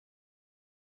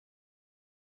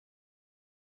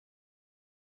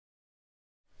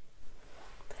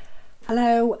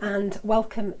Hello and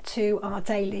welcome to our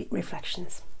daily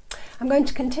reflections. I'm going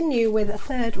to continue with a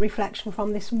third reflection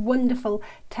from this wonderful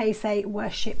Taize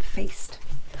worship feast.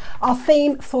 Our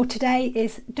theme for today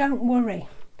is don't worry,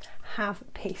 have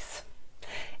peace.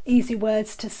 Easy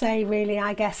words to say really,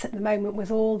 I guess, at the moment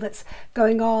with all that's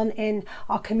going on in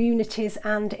our communities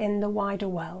and in the wider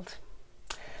world.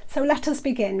 So let us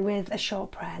begin with a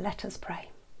short prayer. Let us pray.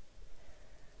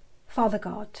 Father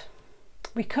God,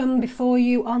 we come before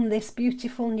you on this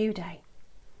beautiful new day.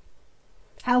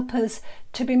 Help us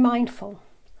to be mindful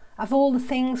of all the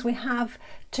things we have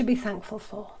to be thankful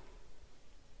for.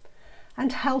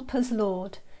 And help us,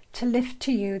 Lord, to lift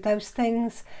to you those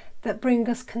things that bring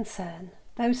us concern,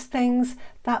 those things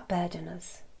that burden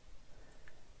us.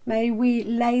 May we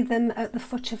lay them at the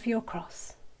foot of your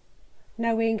cross,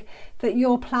 knowing that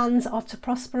your plans are to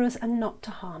prosper us and not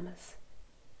to harm us.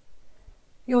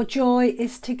 Your joy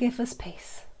is to give us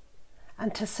peace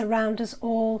and to surround us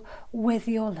all with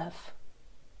your love.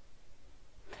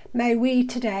 May we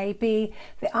today be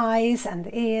the eyes and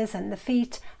the ears and the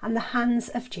feet and the hands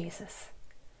of Jesus.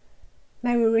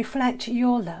 May we reflect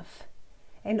your love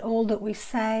in all that we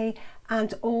say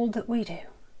and all that we do.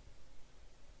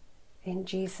 In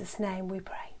Jesus' name we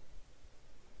pray.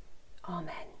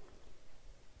 Amen.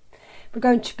 We're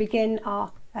going to begin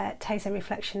our Taize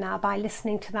reflection now by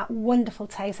listening to that wonderful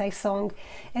Taize song,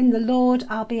 In the Lord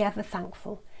I'll be ever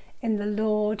thankful, in the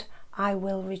Lord I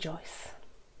will rejoice.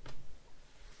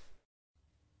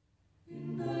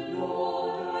 In the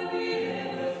Lord I be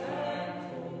ever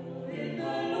thankful, in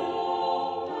the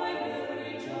Lord I will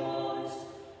rejoice.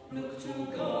 Look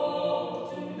to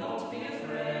God, do not be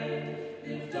afraid,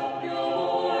 lift up your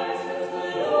voice as the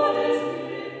Lord is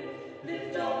near,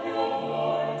 lift up your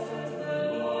voice as the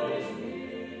Lord is near.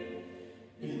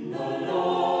 In the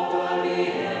Lord I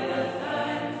be ever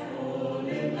thankful,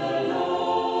 in the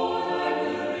Lord I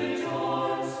will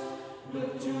rejoice.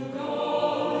 Look to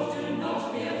God, do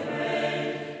not be afraid,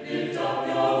 lift up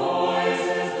your voice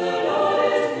as the Lord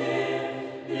is near,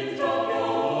 lift up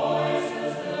your voice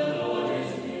as the Lord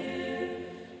is near.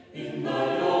 In the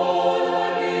Lord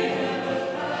I be ever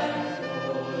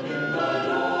thankful, in the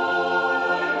Lord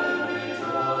I will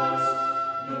rejoice.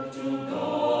 Look to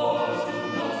God, do not be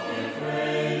afraid,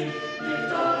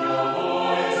 lift up your voice as the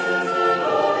Lord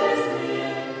is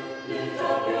near, lift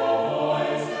up your voice as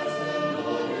the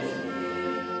Lord is near.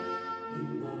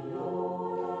 In the Lord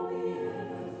I'll be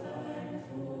ever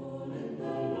thankful, in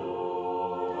the Lord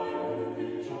I will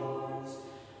rejoice.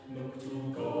 Look to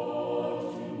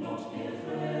God, do not be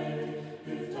afraid,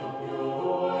 lift up your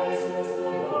voice as the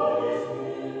Lord is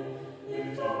near,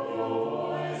 lift up your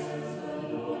voice as the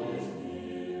Lord is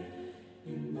near.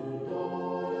 In the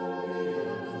Lord I'll be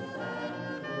ever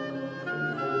thankful, in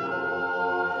the Lord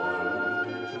I will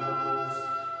rejoice.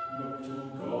 Look to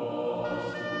God,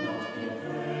 do not be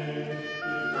afraid,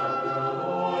 lift up your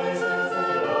voice as the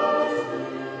Lord is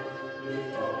near,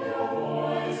 lift up your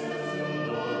voice as the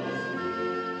Lord is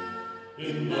near.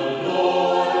 In the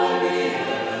Lord I'll be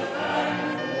ever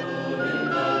thankful, in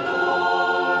the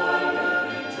Lord I will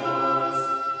rejoice.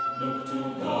 Look to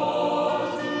God,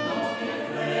 do not be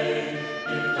afraid,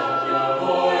 lift up your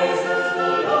voice as the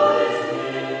Lord is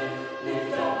near,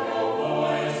 lift up your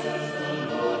voice as the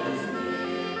Lord is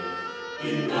near.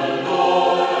 In the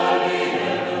Lord I'll be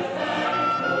ever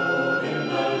thankful, in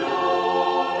the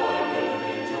Lord I will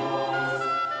rejoice.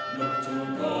 Look to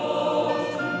God,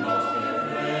 do not be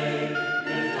afraid,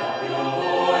 lift up your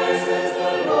voice as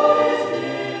the Lord is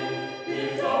near,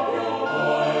 lift up your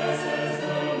voice as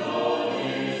the Lord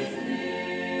is near.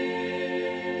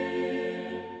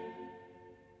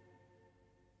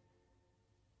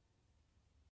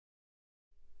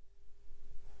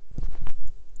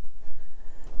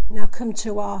 Now come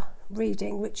to our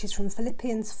reading, which is from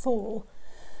Philippians 4,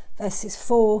 verses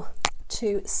 4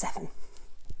 to 7.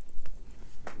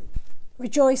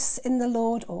 Rejoice in the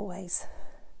Lord always.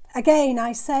 Again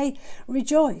I say,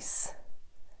 rejoice.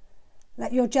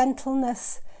 Let your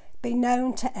gentleness be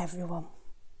known to everyone.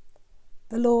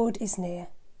 The Lord is near.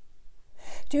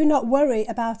 Do not worry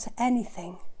about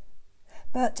anything,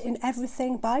 but in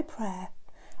everything by prayer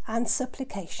and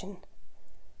supplication,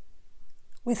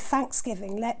 with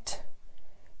thanksgiving let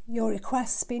your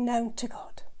requests be known to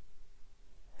God.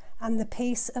 And the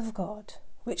peace of God,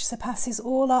 which surpasses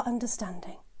all our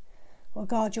understanding, will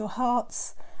guard your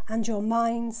hearts and your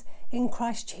minds in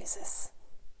Christ Jesus.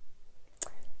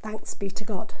 Thanks be to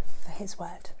God for his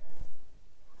word.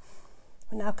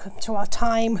 We now come to our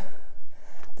time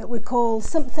that we call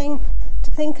something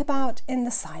to think about in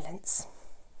the silence.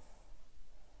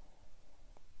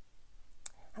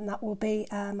 And that will be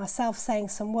myself saying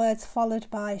some words followed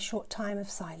by a short time of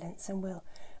silence, and we'll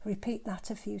repeat that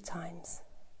a few times.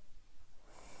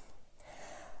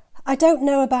 I don't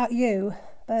know about you,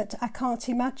 but I can't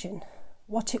imagine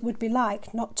what it would be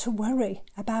like not to worry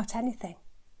about anything.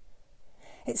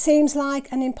 It seems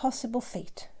like an impossible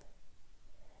feat.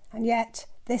 And yet,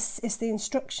 this is the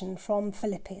instruction from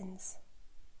Philippians.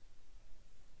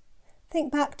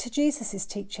 Think back to Jesus'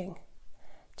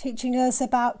 teaching us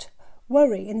about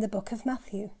worry in the book of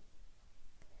Matthew.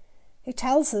 He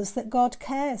tells us that God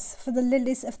cares for the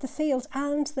lilies of the field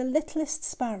and the littlest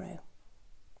sparrow.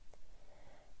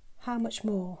 How much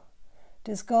more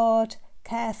does God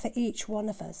care for each one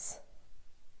of us?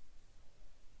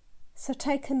 So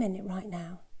take a minute right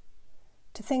now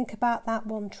to think about that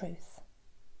one truth.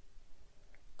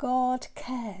 God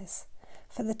cares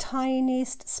for the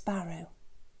tiniest sparrow.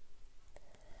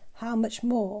 How much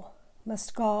more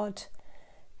must God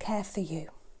care for you?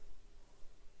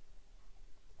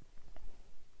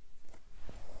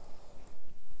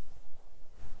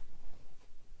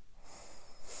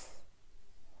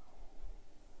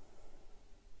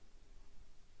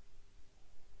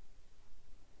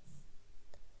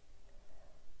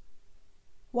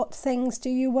 What things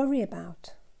do you worry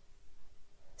about?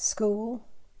 School,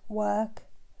 work,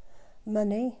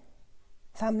 money,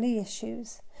 family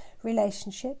issues,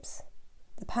 relationships,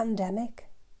 the pandemic.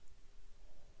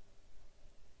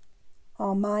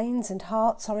 Our minds and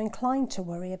hearts are inclined to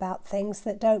worry about things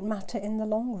that don't matter in the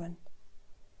long run.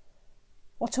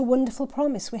 What a wonderful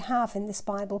promise we have in this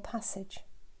Bible passage.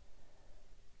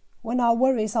 When our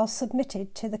worries are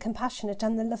submitted to the compassionate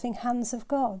and the loving hands of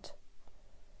God,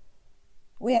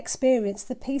 we experience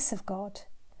the peace of God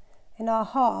in our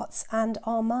hearts and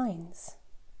our minds.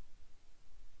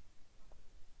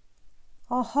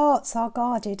 Our hearts are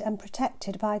guarded and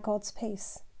protected by God's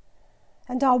peace,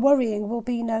 and our worrying will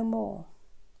be no more.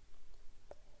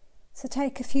 So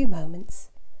take a few moments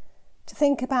to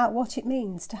think about what it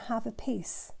means to have a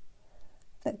peace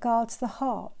that guards the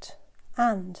heart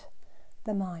and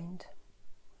the mind.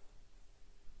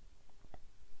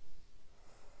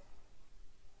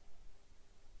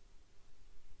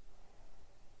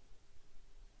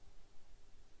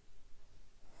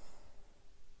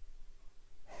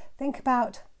 Think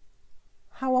about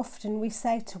how often we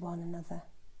say to one another,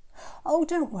 "Oh,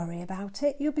 don't worry about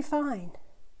it, you'll be fine."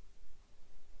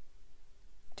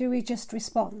 Do we just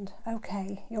respond,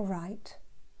 "Okay, you're right,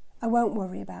 I won't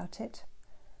worry about it"?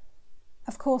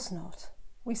 Of course not.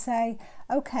 We say,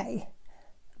 "Okay,"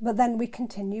 but then we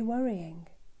continue worrying.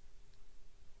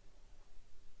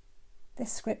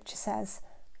 This scripture says,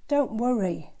 don't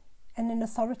worry in an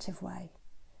authoritative way.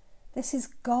 This is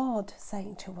God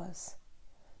saying to us,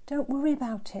 don't worry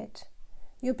about it.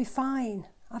 You'll be fine.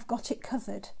 I've got it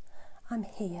covered. I'm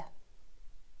here.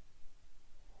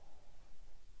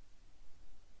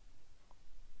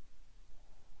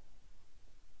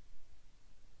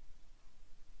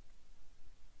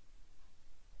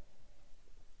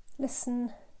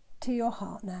 Listen to your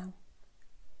heart now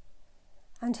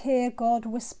and hear God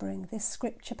whispering this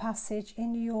scripture passage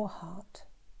in your heart.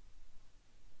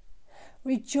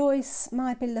 Rejoice,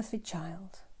 my beloved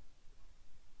child.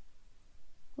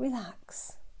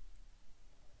 Relax.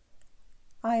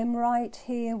 I am right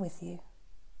here with you.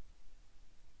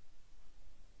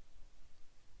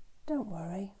 Don't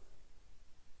worry.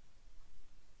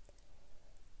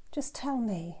 Just tell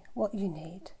me what you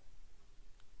need.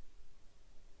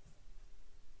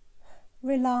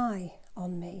 Rely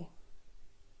on me.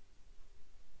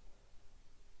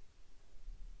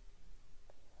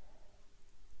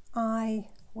 I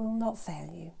will not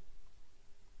fail you.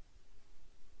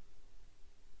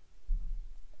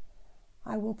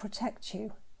 I will protect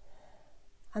you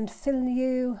and fill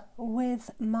you with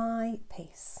my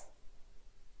peace.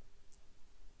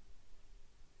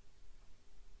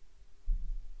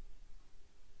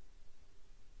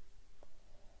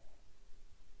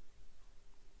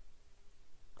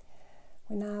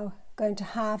 We're now going to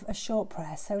have a short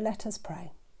prayer, so let us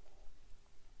pray.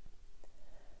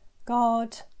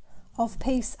 God of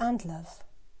peace and love,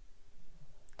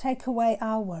 take away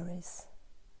our worries.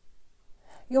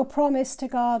 Your promise to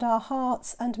guard our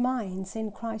hearts and minds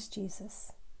in Christ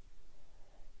Jesus.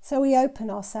 So we open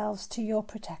ourselves to your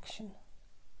protection.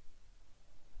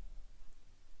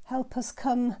 Help us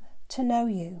come to know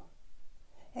you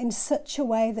in such a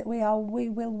way that we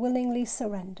will willingly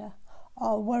surrender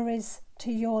our worries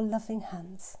to your loving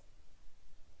hands.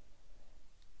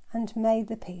 And may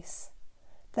the peace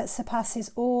that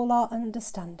surpasses all our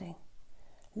understanding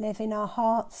live in our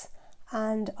hearts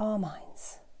and our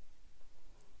minds.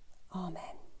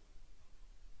 Amen.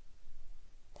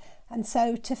 And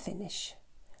so to finish,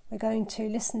 we're going to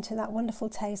listen to that wonderful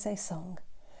Taize song,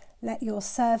 Let Your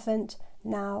Servant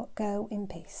Now Go in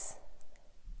Peace.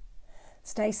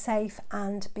 Stay safe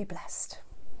and be blessed.